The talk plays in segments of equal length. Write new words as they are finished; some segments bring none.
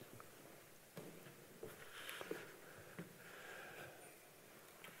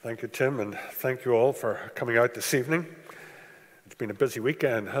Thank you, Tim, and thank you all for coming out this evening. It's been a busy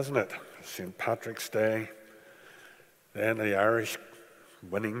weekend, hasn't it? St. Patrick's Day, then the Irish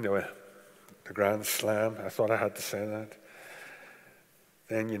winning the Grand Slam. I thought I had to say that.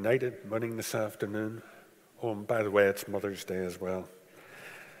 Then United winning this afternoon. Oh, and by the way, it's Mother's Day as well.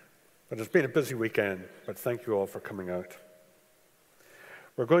 But it's been a busy weekend, but thank you all for coming out.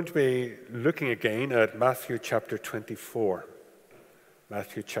 We're going to be looking again at Matthew chapter 24.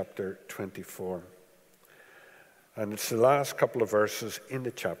 Matthew chapter 24. And it's the last couple of verses in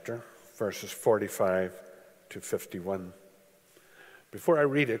the chapter, verses 45 to 51. Before I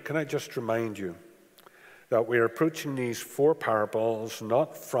read it, can I just remind you that we are approaching these four parables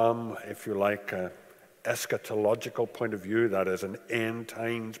not from, if you like, an eschatological point of view, that is an end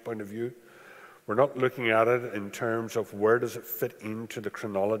times point of view. We're not looking at it in terms of where does it fit into the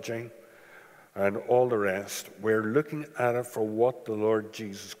chronology and all the rest. We're looking at it for what the Lord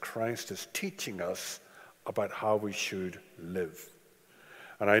Jesus Christ is teaching us about how we should live.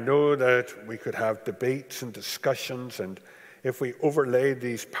 And I know that we could have debates and discussions, and if we overlay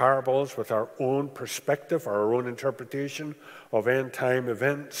these parables with our own perspective, our own interpretation of end-time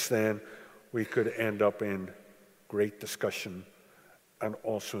events, then we could end up in great discussion and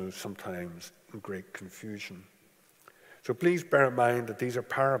also sometimes in great confusion. So please bear in mind that these are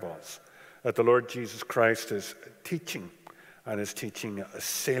parables that the Lord Jesus Christ is teaching, and is teaching a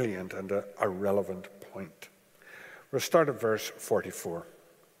salient and a relevant point. We'll start at verse 44.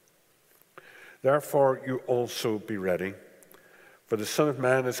 Therefore you also be ready, for the Son of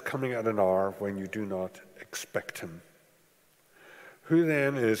Man is coming at an hour when you do not expect him. Who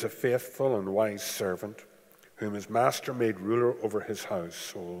then is a faithful and wise servant, whom his master made ruler over his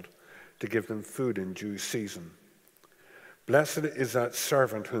household, to give them food in due season? Blessed is that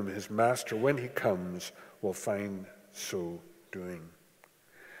servant whom his master, when he comes, will find so doing.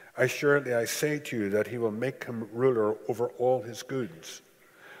 Assuredly, I say to you that he will make him ruler over all his goods.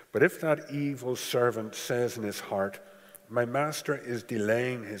 But if that evil servant says in his heart, my master is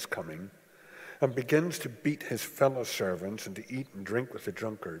delaying his coming, and begins to beat his fellow servants and to eat and drink with the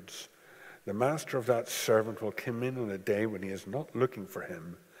drunkards, the master of that servant will come in on a day when he is not looking for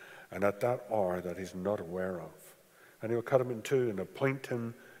him, and at that hour that he is not aware of. And he will cut him in two and appoint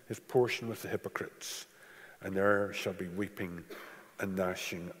him his portion with the hypocrites. And there shall be weeping and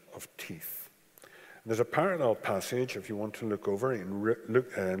gnashing of teeth. And there's a parallel passage, if you want to look over,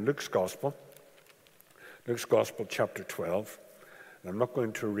 in Luke's Gospel. Luke's Gospel, chapter 12. And I'm not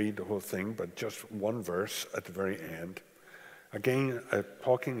going to read the whole thing, but just one verse at the very end. Again,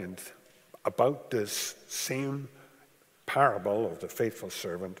 talking about this same parable of the faithful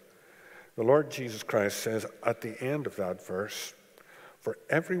servant. The Lord Jesus Christ says at the end of that verse, for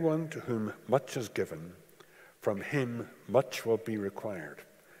everyone to whom much is given, from him much will be required,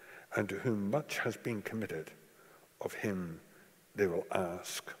 and to whom much has been committed, of him they will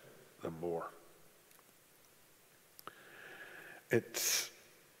ask the more. It's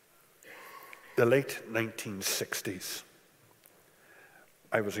the late 1960s.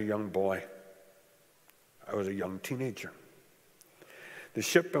 I was a young boy. I was a young teenager. The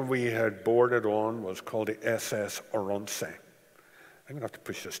ship that we had boarded on was called the SS Oronce. I'm going to have to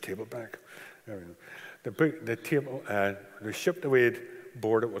push this table back. There we go. The ship that we had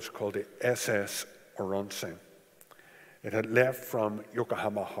boarded was called the SS Oronce. It had left from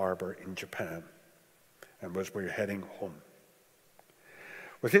Yokohama Harbor in Japan and we were heading home.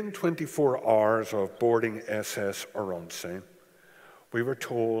 Within 24 hours of boarding SS Oronce, we were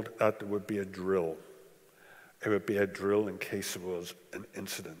told that there would be a drill. It would be a drill in case there was an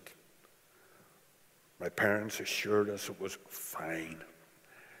incident. My parents assured us it was fine.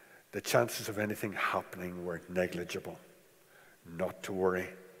 The chances of anything happening were negligible. Not to worry.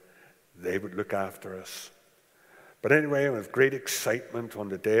 They would look after us. But anyway, with great excitement, on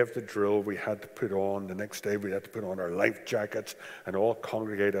the day of the drill, the next day we had to put on our life jackets and all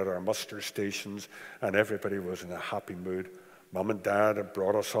congregate at our muster stations, and everybody was in a happy mood. Mom and Dad had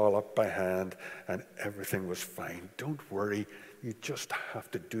brought us all up by hand, and everything was fine. Don't worry, you just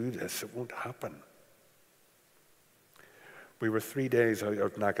have to do this. It won't happen. We were 3 days out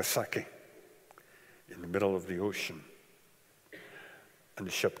of Nagasaki, in the middle of the ocean, and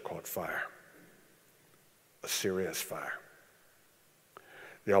the ship caught fire. A serious fire.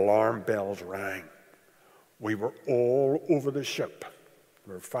 The alarm bells rang. We were all over the ship.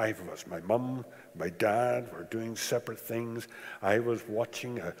 There were 5 of us. My mum, my dad were doing separate things. I was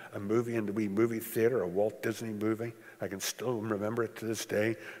watching a movie in the wee movie theater, a Walt Disney movie. I can still remember it to this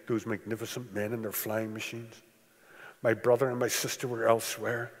day, those magnificent men in their flying machines. My brother and my sister were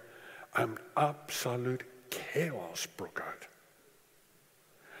elsewhere, and absolute chaos broke out.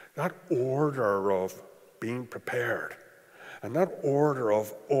 That order of being prepared and that order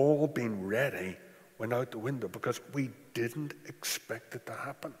of all being ready went out the window because we didn't expect it to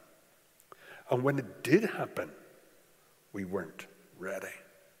happen. And when it did happen, we weren't ready.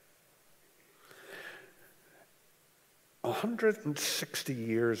 160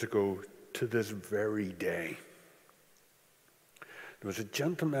 years ago to this very day, there was a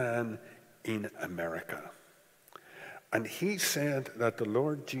gentleman in America, and he said that the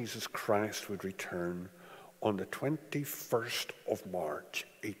Lord Jesus Christ would return on the 21st of March,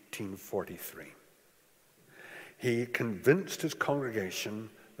 1843. He convinced his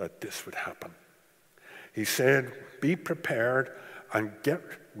congregation that this would happen. He said, be prepared and get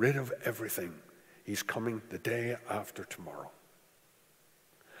rid of everything. He's coming the day after tomorrow.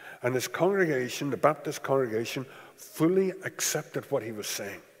 And his congregation, the Baptist congregation, fully accepted what he was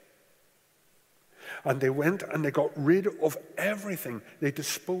saying. And they went and they got rid of everything. They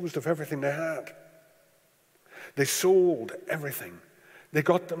disposed of everything they had. They sold everything. They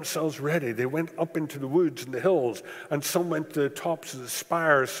got themselves ready. They went up into the woods and the hills, and some went to the tops of the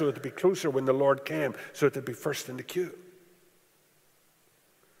spires so it would be closer when the Lord came, so it would be first in the queue.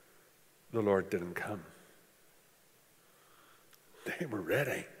 The Lord didn't come. They were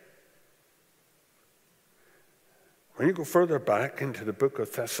ready. When you go further back into the book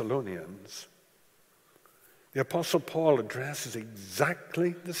of Thessalonians, the Apostle Paul addresses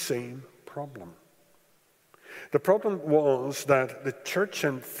exactly the same problem. The problem was that the church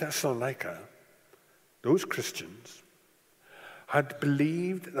in Thessalonica, those Christians, had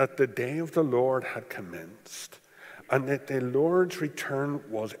believed that the day of the Lord had commenced and that the Lord's return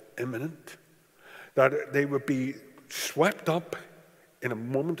was imminent, that they would be swept up in a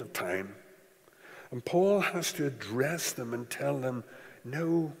moment of time. And Paul has to address them and tell them,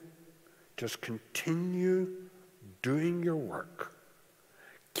 no, just continue doing your work.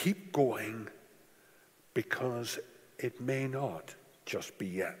 Keep going, because it may not just be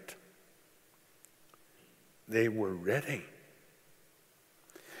yet. They were ready.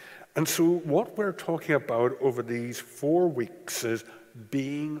 And so what we're talking about over these 4 weeks is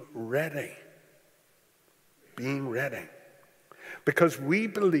being ready. Being ready. Because we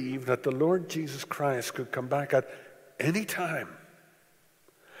believe that the Lord Jesus Christ could come back at any time.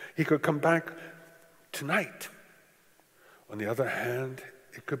 He could come back tonight. On the other hand,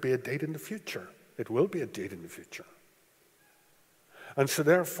 it could be a date in the future. It will be a date in the future. And so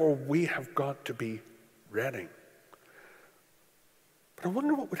therefore, we have got to be ready. But I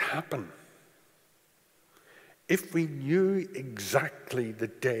wonder what would happen if we knew exactly the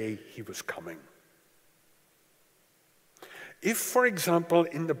day he was coming. If, for example,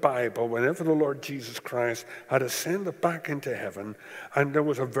 in the Bible, whenever the Lord Jesus Christ had ascended back into heaven, and there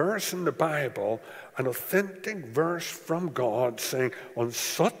was a verse in the Bible, an authentic verse from God saying, on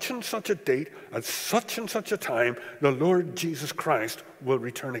such and such a date, at such and such a time, the Lord Jesus Christ will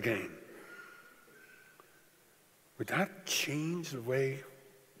return again. Would that change the way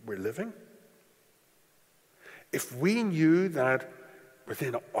we're living? If we knew that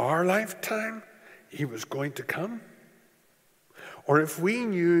within our lifetime he was going to come, or if we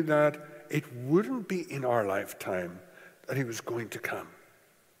knew that it wouldn't be in our lifetime that he was going to come,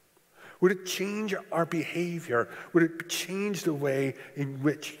 would it change our behavior? Would it change the way in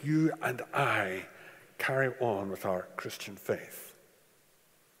which you and I carry on with our Christian faith?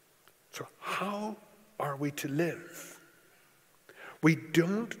 So how are we to live? We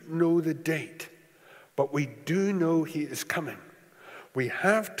don't know the date, but we do know he is coming. We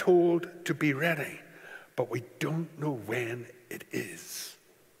have told to be ready, but we don't know when it is.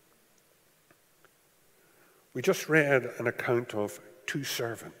 We just read an account of 2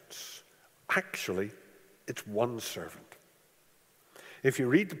 servants. Actually, it's 1 servant. If you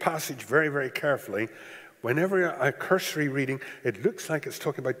read the passage very, very carefully, whenever a cursory reading, it looks like it's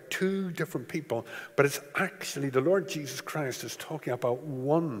talking about 2 different people, but it's actually the Lord Jesus Christ is talking about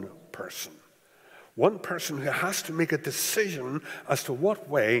 1 person. 1 person who has to make a decision as to what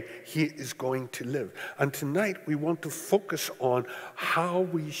way he is going to live. And tonight we want to focus on how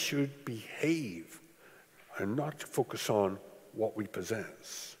we should behave and not focus on what we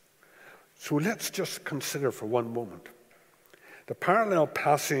possess. So let's just consider for one moment. The parallel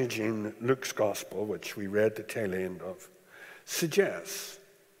passage in Luke's Gospel, which we read the tail end of, suggests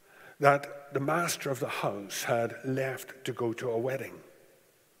that the master of the house had left to go to a wedding.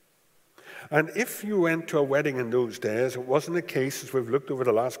 And if you went to a wedding in those days, it wasn't the case, as we've looked over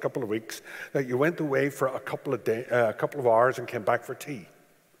the last couple of weeks, that you went away for a couple of hours and came back for tea.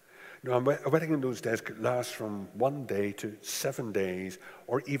 No, a wedding in those days could last from 1 day to 7 days,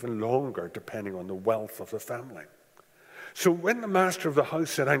 or even longer, depending on the wealth of the family. So when the master of the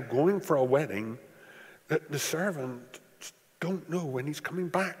house said, I'm going for a wedding, the servants don't know when he's coming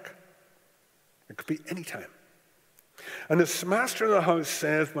back. It could be any time. And the master of the house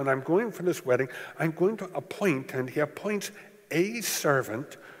says, when I'm going for this wedding, I'm going to appoint, and he appoints a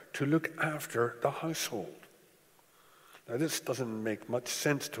servant to look after the household. Now, this doesn't make much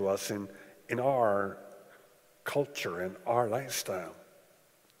sense to us in our culture, in our lifestyle.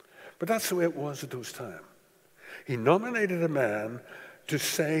 But that's the way it was at those times. He nominated a man to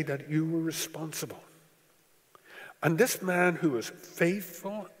say that you were responsible. And this man, who was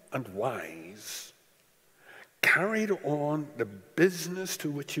faithful and wise, carried on the business to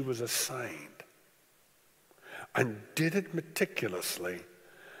which he was assigned and did it meticulously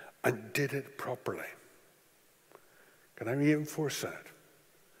and did it properly. Can I reinforce that?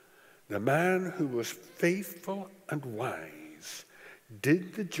 The man who was faithful and wise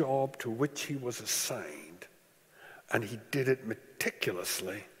did the job to which he was assigned, and he did it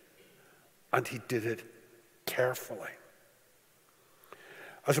meticulously, and he did it carefully.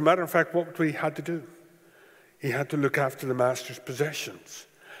 As a matter of fact, what he had to do? He had to look after the master's possessions.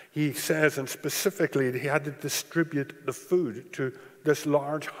 He says, and specifically, that he had to distribute the food to this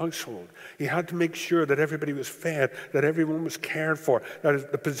large household. He had to make sure that everybody was fed, that everyone was cared for,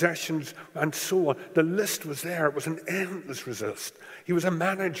 that the possessions and so on. The list was there. It was an endless list. He was a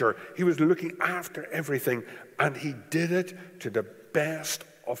manager. He was looking after everything, and he did it to the best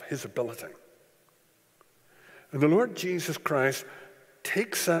of his ability. And the Lord Jesus Christ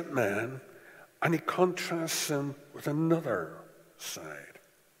takes that man and he contrasts him with another side.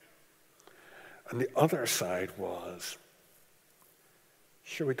 And the other side was,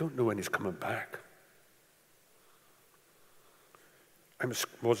 sure, we don't know when he's coming back. I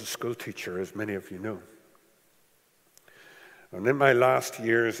was a school teacher, as many of you know. And in my last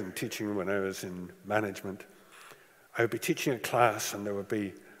years in teaching, when I was in management, I would be teaching a class and there would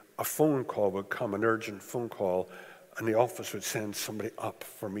be a phone call would come, an urgent phone call, and the office would send somebody up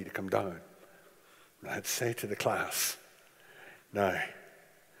for me to come down. And I'd say to the class, now,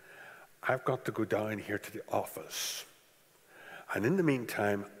 I've got to go down here to the office. And in the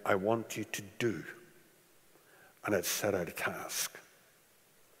meantime, I want you to do. And I'd set out a task.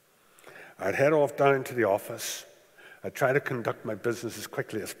 I'd head off down to the office. I'd try to conduct my business as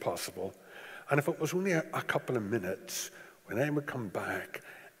quickly as possible. And if it was only a couple of minutes, when I would come back,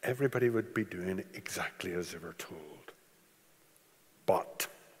 everybody would be doing exactly as they were told. But,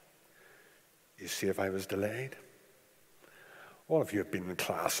 you see, if I was delayed, all of you have been in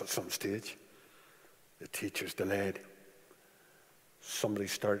class at some stage. The teacher's delayed. Somebody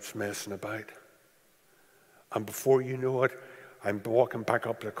starts messing about. And before you know it, I'm walking back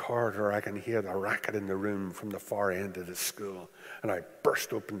up the corridor. I can hear the racket in the room from the far end of the school. And I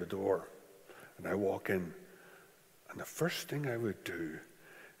burst open the door. And I walk in. And the first thing I would do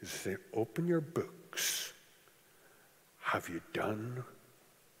is say, open your books. Have you done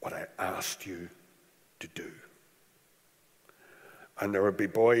what I asked you to do? And there would be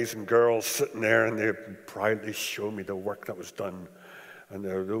boys and girls sitting there, and they'd proudly show me the work that was done. And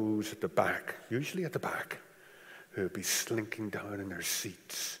there were those at the back, usually at the back, who would be slinking down in their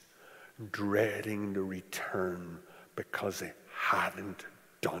seats, dreading the return because they hadn't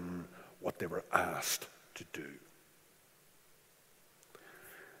done what they were asked to do.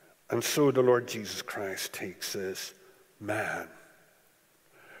 And so the Lord Jesus Christ takes this man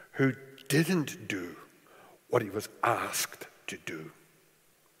who didn't do what he was asked to do.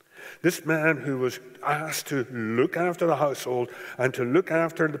 This man who was asked to look after the household and to look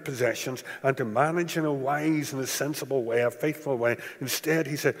after the possessions and to manage in a wise and a sensible way, a faithful way. Instead,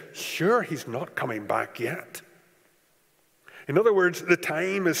 he said, sure, he's not coming back yet. In other words, the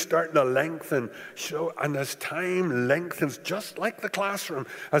time is starting to lengthen. And as time lengthens, just like the classroom,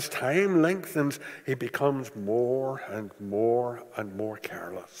 as time lengthens, he becomes more and more and more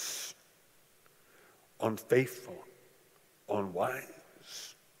careless, unfaithful, unwise.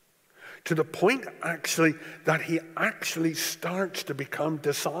 To the point, actually, that he actually starts to become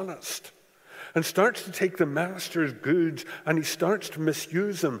dishonest and starts to take the master's goods and he starts to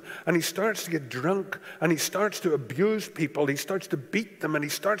misuse them and he starts to get drunk and he starts to abuse people. He starts to beat them and he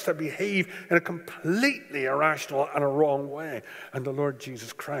starts to behave in a completely irrational and a wrong way. And the Lord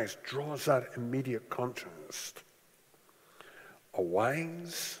Jesus Christ draws that immediate contrast. A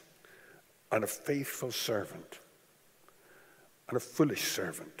wise and a faithful servant and a foolish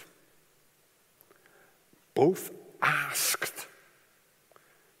servant, both asked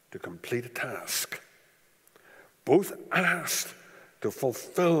to complete a task, both asked to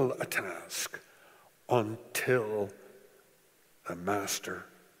fulfill a task until the master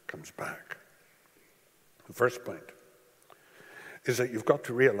comes back. The first point, is that you've got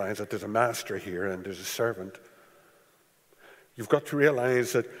to realize that there's a master here and there's a servant. You've got to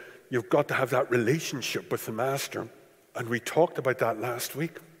realize that you've got to have that relationship with the master. And we talked about that last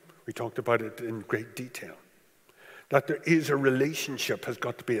week. We talked about it in great detail. That there is a relationship has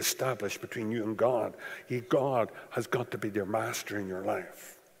got to be established between you and God. God has got to be your master in your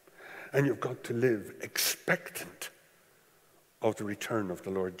life. And you've got to live expectant of the return of the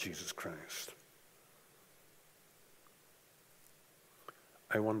Lord Jesus Christ.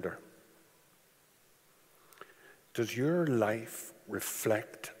 I wonder, does your life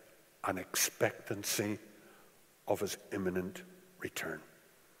reflect an expectancy of his imminent return?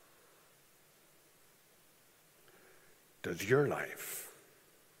 Does your life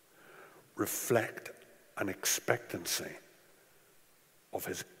reflect an expectancy of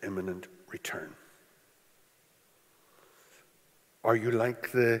his imminent return? Are you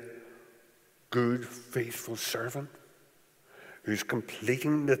like the good, faithful servant who's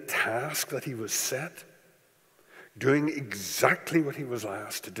completing the task that he was set, doing exactly what he was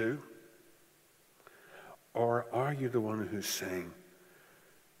asked to do? Or are you the one who's saying,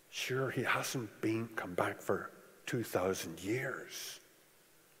 sure, he hasn't come back for 2,000 years.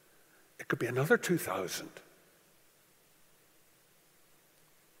 It could be another 2,000.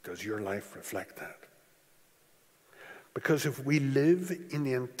 Does your life reflect that? Because if we live in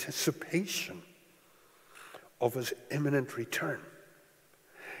the anticipation of his imminent return,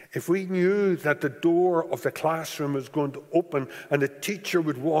 if we knew that the door of the classroom was going to open and the teacher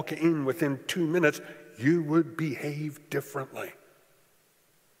would walk in within 2 minutes, you would behave differently.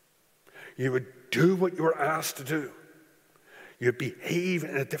 You would do what you were asked to do. You'd behave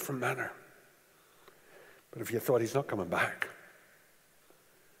in a different manner. But if you thought he's not coming back,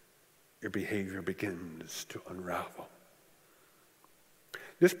 your behavior begins to unravel.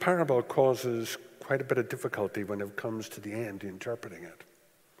 This parable causes quite a bit of difficulty when it comes to the end, interpreting it.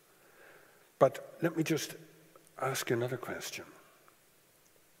 But let me just ask you another question.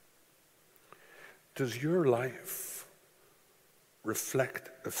 Does your life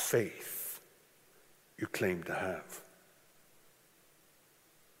reflect the faith you claim to have?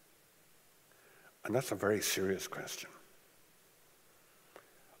 And that's a very serious question.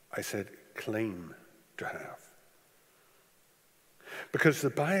 I said, claim to have. Because the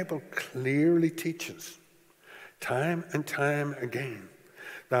Bible clearly teaches, time and time again,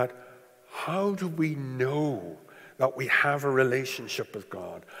 that how do we know that we have a relationship with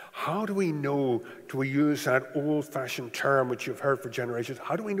God? How do we know, do we use that old-fashioned term which you've heard for generations,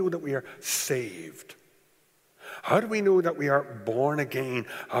 how do we know that we are saved? How do we know that we are born again?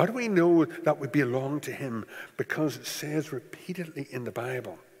 How do we know that we belong to him? Because it says repeatedly in the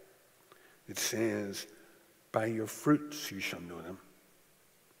Bible, it says, by your fruits you shall know them.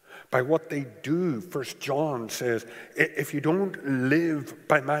 By what they do, 1 John says, if you don't live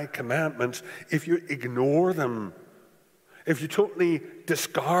by my commandments, if you ignore them, if you totally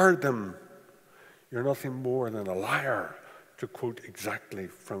discard them, you're nothing more than a liar, to quote exactly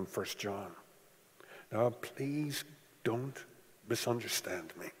from 1 John. Now, please don't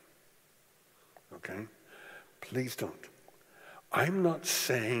misunderstand me, okay? Please don't. I'm not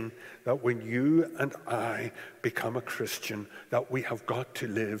saying that when you and I become a Christian that we have got to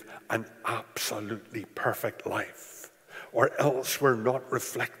live an absolutely perfect life, or else we're not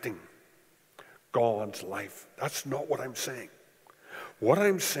reflecting God's life. That's not what I'm saying. What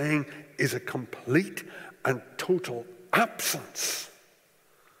I'm saying is a complete and total absence,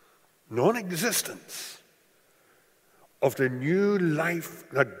 non-existence of the new life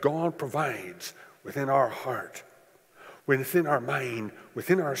that God provides within our heart, within our mind,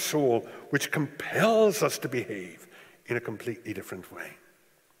 within our soul, which compels us to behave in a completely different way.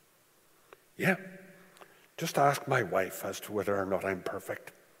 Yeah, just ask my wife as to whether or not I'm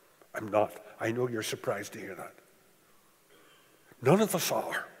perfect. I'm not. I know you're surprised to hear that. None of us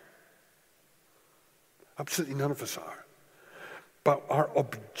are. Absolutely none of us are. But our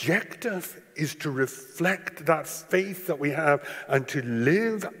objective is to reflect that faith that we have and to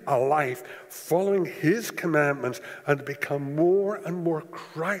live a life following his commandments and to become more and more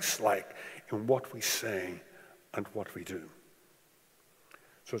Christ-like in what we say and what we do.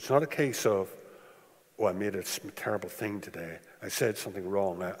 So it's not a case of, oh, I made a terrible thing today. I said something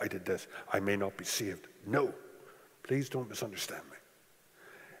wrong. I did this. I may not be saved. No, please don't misunderstand me.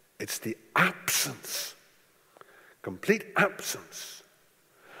 It's the absence, complete absence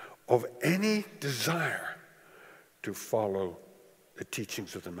of any desire to follow the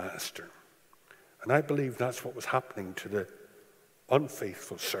teachings of the Master. And I believe that's what was happening to the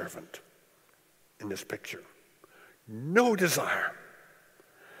unfaithful servant in this picture. No desire,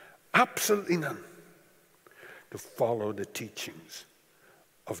 absolutely none, to follow the teachings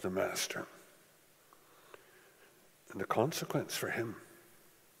of the Master. And the consequence for him,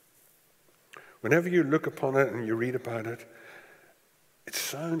 whenever you look upon it and you read about it, it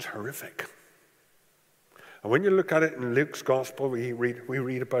sounds horrific. And when you look at it in Luke's gospel, we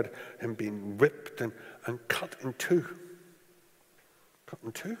read about him being whipped and cut in two. Cut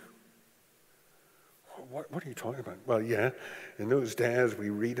in two? What are you talking about? Well, yeah, in those days we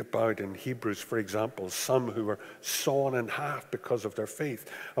read about in Hebrews, for example, some who were sawn in half because of their faith.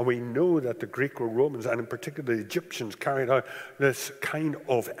 And we know that the Greek or Romans, and in particular the Egyptians, carried out this kind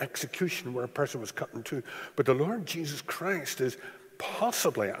of execution where a person was cut in two. But the Lord Jesus Christ is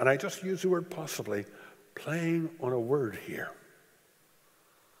possibly, and I just use the word possibly, playing on a word here.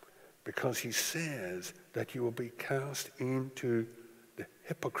 Because he says that you will be cast into the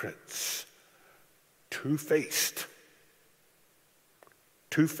hypocrites. Two-faced,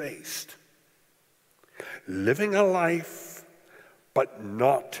 living a life but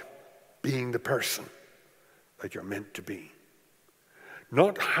not being the person that you're meant to be,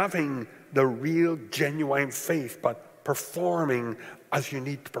 not having the real genuine faith but performing as you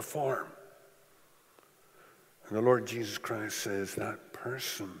need to perform. And the Lord Jesus Christ says that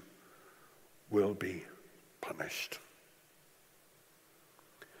person will be punished.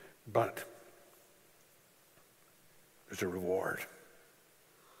 But there's a reward.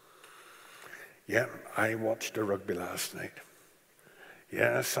 Yeah, I watched the rugby last night.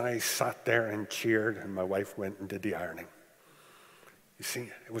 Yes, I sat there and cheered, and my wife went and did the ironing. You see,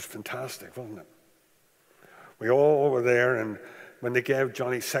 it was fantastic, wasn't it? We all were there, and when they gave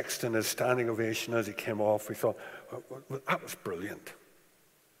Johnny Sexton a standing ovation as he came off, we thought, well, that was brilliant.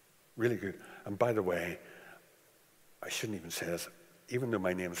 Really good. And by the way, I shouldn't even say this, even though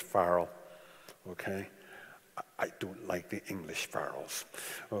my name's Farrell, okay? I don't like the English Farrells,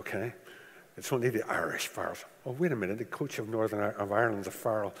 okay? It's only the Irish Farrells. Oh, wait a minute, the coach of Ireland's a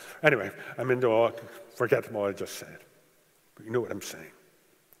Farrell. Anyway, I'm into all, forget what I just said. But you know what I'm saying.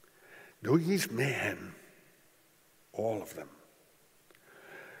 These men, all of them,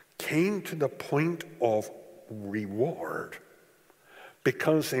 came to the point of reward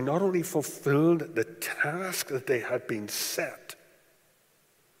because they not only fulfilled the task that they had been set,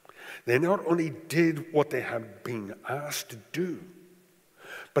 they not only did what they had been asked to do,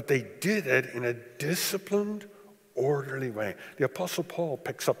 but they did it in a disciplined, orderly way. The Apostle Paul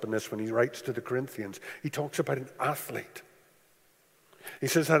picks up on this when he writes to the Corinthians. He talks about an athlete. He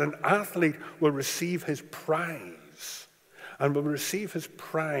says that an athlete will receive his prize, and will receive his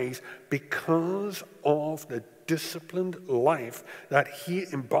prize because of the disciplined life that he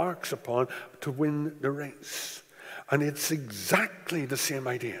embarks upon to win the race. And it's exactly the same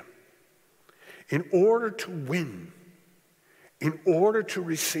idea. In order to win, in order to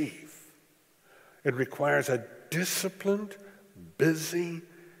receive, it requires a disciplined, busy,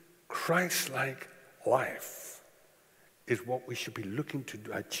 Christ-like life is what we should be looking to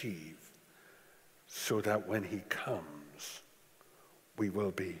achieve so that when he comes, we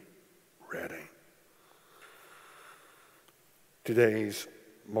will be ready. Today's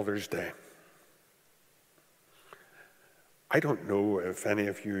Mother's Day. I don't know if any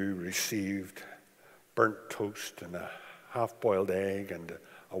of you received burnt toast and a half-boiled egg and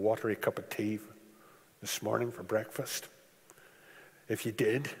a watery cup of tea this morning for breakfast. If you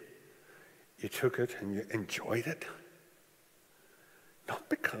did, you took it and you enjoyed it. Not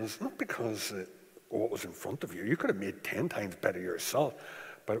because what was in front of you. You could have made 10 times better yourself,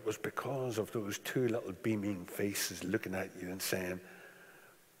 but it was because of those two little beaming faces looking at you and saying,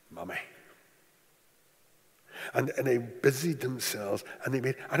 Mommy. And they busied themselves, and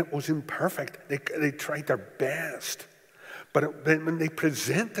it was imperfect. They tried their best. But when they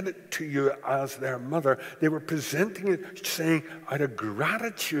presented it to you as their mother, they were presenting it saying, out of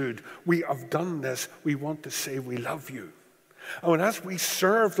gratitude, we have done this. We want to say we love you. And as we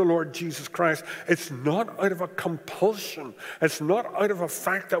serve the Lord Jesus Christ, it's not out of a compulsion. It's not out of a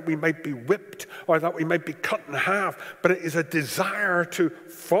fact that we might be whipped or that we might be cut in half, but it is a desire to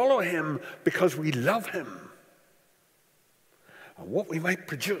follow him because we love him. And what we might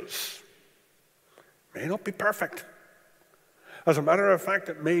produce may not be perfect. As a matter of fact,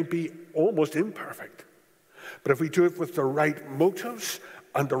 it may be almost imperfect. But if we do it with the right motives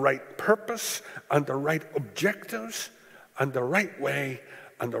and the right purpose and the right objectives and the right way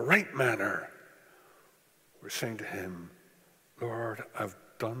and the right manner, we're saying to him, Lord, I've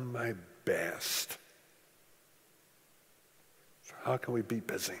done my best. So how can we be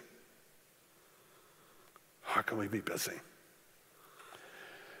busy? How can we be busy?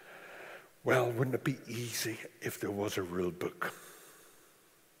 Well, wouldn't it be easy if there was a rule book?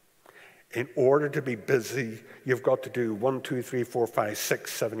 In order to be busy, you've got to do 1, 2, 3, 4, 5,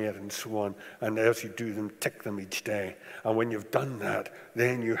 6, 7, 8, and so on. And as you do them, tick them each day. And when you've done that,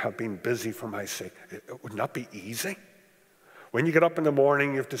 then you have been busy for my sake. It would not be easy. When you get up in the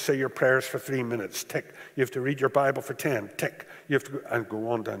morning, you have to say your prayers for 3 minutes, tick. You have to read your Bible for 10, tick. You have to and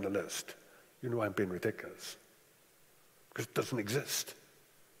go on down the list. You know I'm being ridiculous. Because it doesn't exist.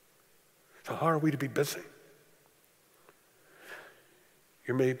 So how are we to be busy?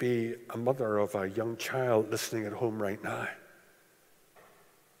 You may be a mother of a young child listening at home right now.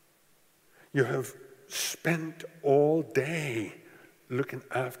 You have spent all day looking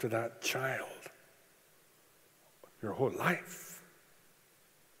after that child, your whole life.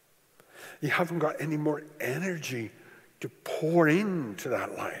 You haven't got any more energy to pour into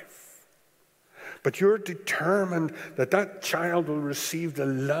that life. But you're determined that that child will receive the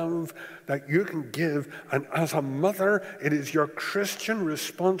love that you can give. And as a mother, it is your Christian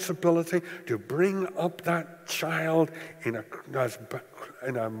responsibility to bring up that child in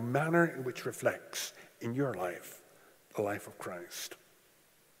a manner which reflects in your life the life of Christ.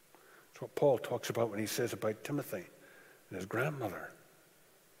 That's what Paul talks about when he says about Timothy and his grandmother.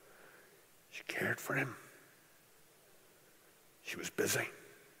 She cared for him. She was busy.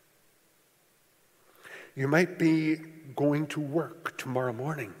 You might be going to work tomorrow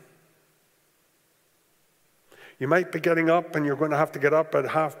morning. You might be getting up, and you're going to have to get up at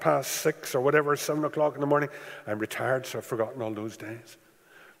 6:30 or whatever, 7 o'clock in the morning. I'm retired, so I've forgotten all those days.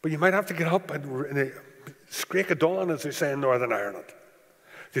 But you might have to get up at the scrape of dawn, as they say in Northern Ireland,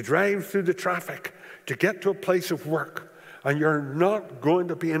 to drive through the traffic, to get to a place of work. And you're not going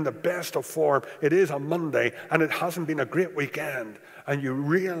to be in the best of form. It is a Monday, and it hasn't been a great weekend. And you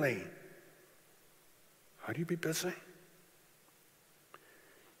really... How do you be busy?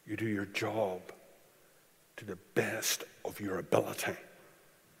 You do your job to the best of your ability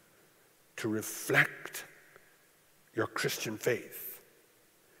to reflect your Christian faith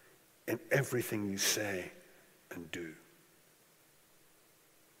in everything you say and do.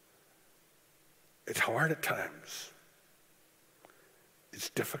 It's hard at times.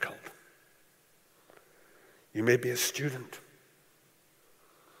 It's difficult. You may be a student.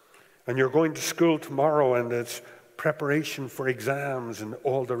 And you're going to school tomorrow, and it's preparation for exams and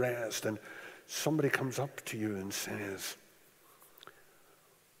all the rest. And somebody comes up to you and says,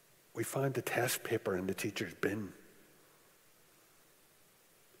 "We found the test paper in the teacher's bin.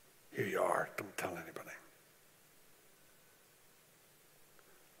 Here you are, don't tell anybody."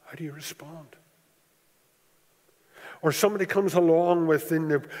 How do you respond? Or somebody comes along within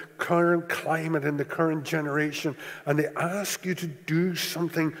the current climate and the current generation, and they ask you to do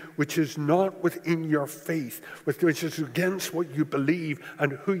something which is not within your faith, which is against what you believe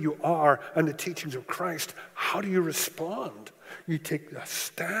and who you are and the teachings of Christ. How do you respond? You take a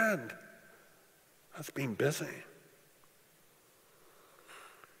stand. That's being busy.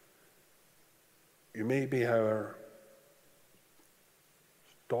 You may be our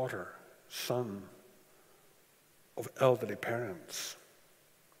daughter, son, of elderly parents.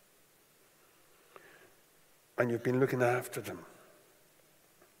 And you've been looking after them.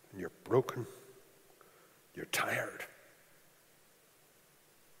 And you're broken. You're tired.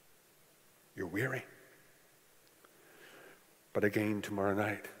 You're weary. But again, tomorrow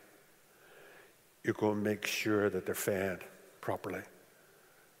night, you go and make sure that they're fed properly,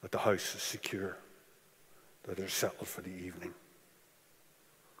 that the house is secure, that they're settled for the evening.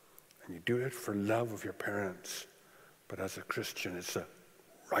 And you do it for love of your parents. But as a Christian, it's the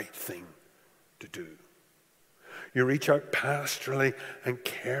right thing to do. You reach out pastorally and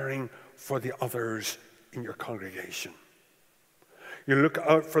caring for the others in your congregation. You look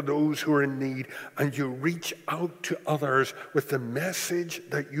out for those who are in need, and you reach out to others with the message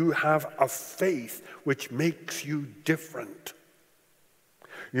that you have a faith which makes you different.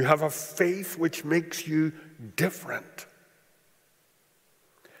 You have a faith which makes you different.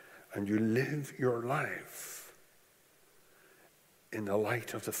 And you live your life in the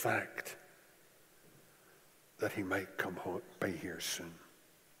light of the fact that he might come home by here soon.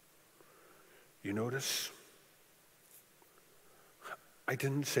 You notice? I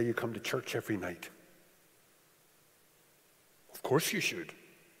didn't say you come to church every night. Of course you should.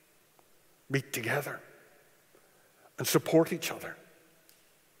 Meet together and support each other.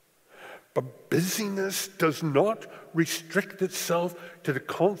 But busyness does not restrict itself to the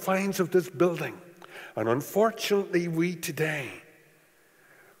confines of this building. And unfortunately, we today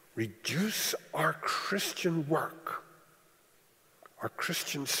reduce our Christian work, our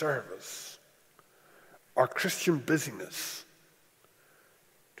Christian service, our Christian busyness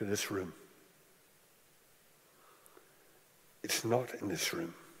to this room. It's not in this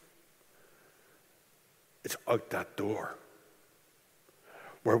room. It's out that door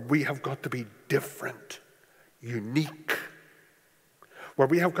where we have got to be different, unique, where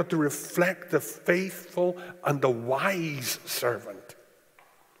we have got to reflect the faithful and the wise servant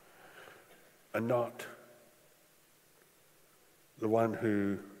and not the one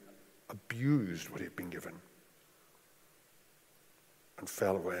who abused what he'd been given and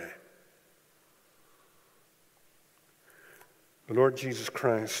fell away. The Lord Jesus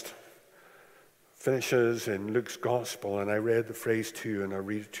Christ finishes in Luke's gospel, and I read the phrase to you, and I'll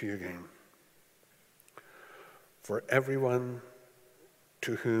read it to you again. For everyone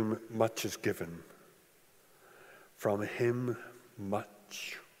to whom much is given, from him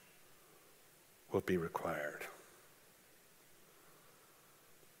much will be required.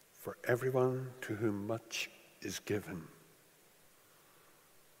 For everyone to whom much is given,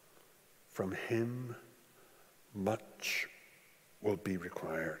 from him much will be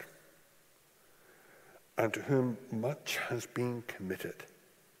required. And to whom much has been committed,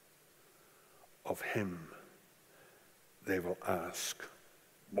 of him they will ask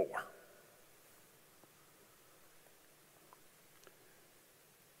more.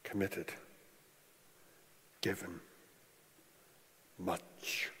 Committed, given,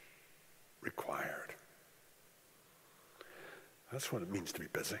 much required. That's what it means to be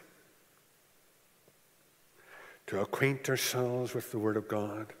busy. To acquaint ourselves with the Word of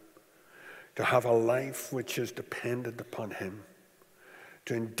God, to have a life which is dependent upon him,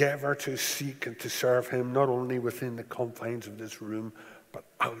 to endeavor to seek and to serve him not only within the confines of this room, but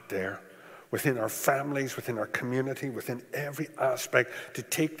out there, within our families, within our community, within every aspect, to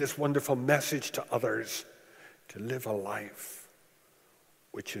take this wonderful message to others, to live a life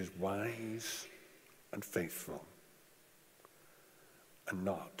which is wise and faithful, and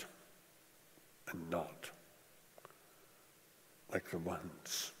not like the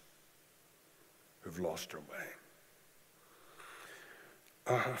ones who've lost their way.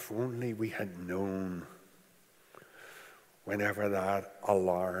 Oh, if only we had known whenever that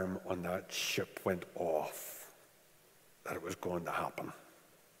alarm on that ship went off that it was going to happen.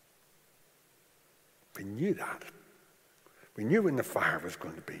 We knew that. We knew when the fire was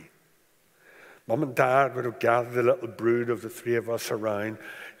going to be. Mum and Dad would have gathered the little brood of the three of us around.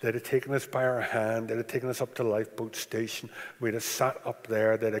 They'd have taken us by our hand. They'd have taken us up to the lifeboat station. We'd have sat up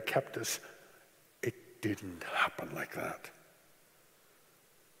there. They'd have kept us. It didn't happen like that.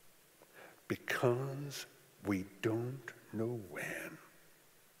 Because we don't know when.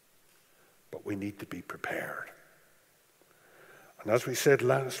 But we need to be prepared. And as we said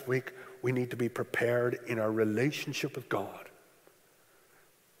last week, we need to be prepared in our relationship with God.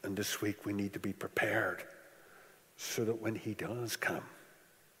 And this week we need to be prepared so that when he does come,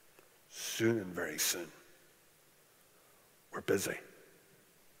 soon and very soon, we're busy.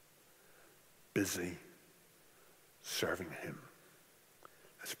 Busy serving him.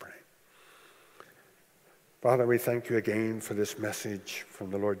 Let's pray. Father, we thank you again for this message from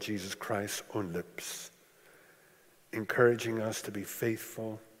the Lord Jesus Christ's own lips, encouraging us to be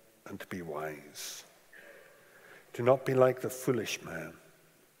faithful and to be wise, to not be like the foolish man,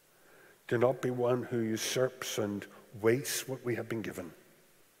 to not be one who usurps and wastes what we have been given,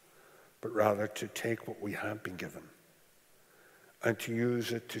 but rather to take what we have been given and to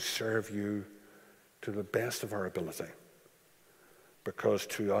use it to serve you to the best of our ability, because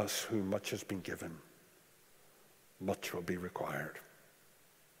to us who much has been given, much will be required.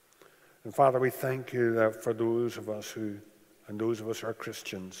 And Father, we thank you that for those of us who are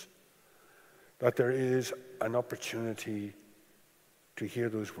Christians, that there is an opportunity to hear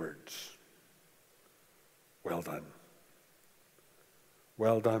those words. Well done.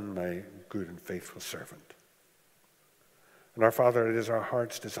 Well done, my good and faithful servant. And our Father, it is our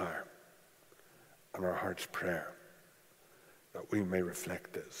heart's desire and our heart's prayer that we may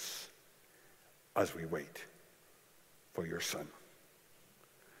reflect this as we wait for your Son.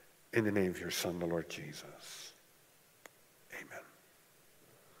 In the name of your Son, the Lord Jesus.